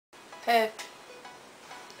Hey.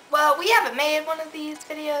 Well, we haven't made one of these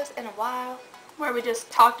videos in a while. Where we just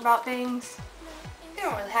talked about things. We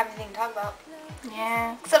don't really have anything to talk about.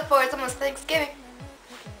 Yeah. Except for it's almost Thanksgiving.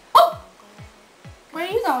 Oh! Where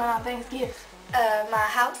are you going on Thanksgiving? My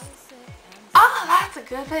house. Oh, that's a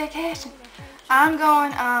good vacation. I'm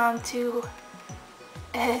going to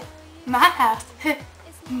my house.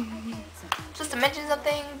 Just to mention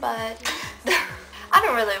something, but I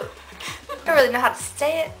don't really know how to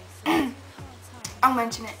say it. I'll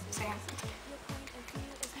mention it, Sam.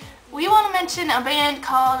 We want to mention a band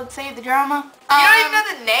called Save the Drama. You don't even know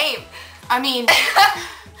the name. I mean,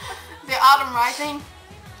 the Autumn Rising.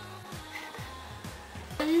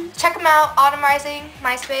 Check them out, Autumn Rising,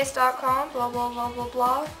 myspace.com, blah blah blah blah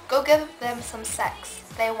blah. Go give them some sex.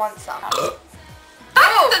 They want some.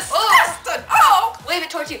 Oh, disgusting! Oh! Wave it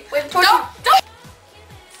towards you. Wave it towards you. Don't!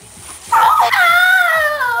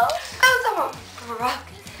 Oh! That was someone broke.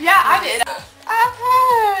 Yeah, I did.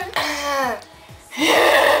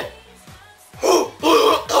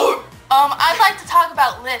 I'd like to talk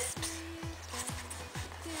about lisps.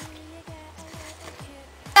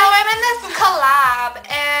 So I'm in this collab,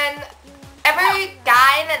 and every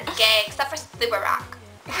guy in it's gay except for Super Rock.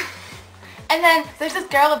 And then there's this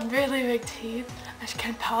girl with really big teeth. And she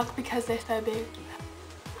can't talk because they're so big.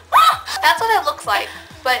 That's what it looks like,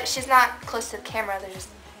 but she's not close to the camera.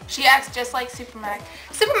 She acts just like Super Mac.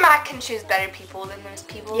 Super Mac can choose better people than those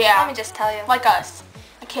people. Yeah. Let me just tell you. Like us.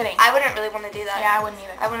 I'm kidding. I wouldn't really want to do that. Yeah, I wouldn't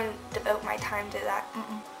either. I wouldn't devote my time to that.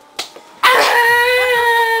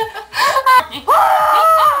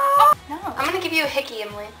 No. I'm gonna give you a hickey,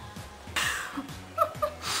 Emily.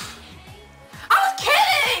 I was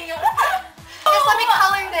kidding! Just let me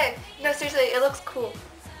color it in. No, seriously, it looks cool.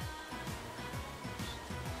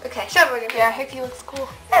 Okay, show me. Yeah, hickey looks cool.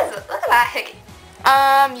 Look at that hickey.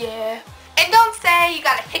 Yeah. And don't say you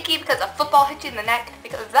got a hickey because a football hit you in the neck,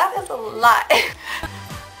 because that is a lie.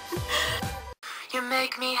 You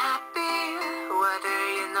make me happy, whether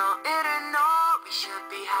you know it or not, we should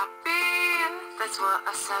be happy. That's what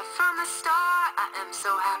I said from the start, I am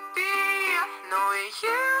so happy, knowing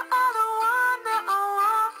you are the one that I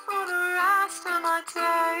want for the rest of my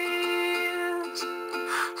days.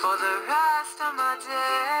 For the rest of my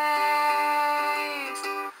days,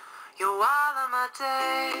 you're all of my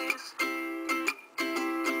days.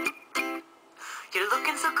 You're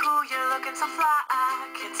looking so cool, you're looking so fly,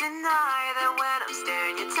 I can't deny that when I'm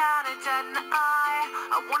staring you down and dead in the eye.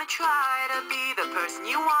 I wanna try to be the person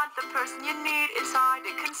you want, the person you need. It's hard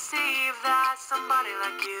to conceive that somebody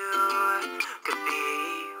like you could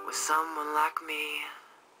be with someone like me.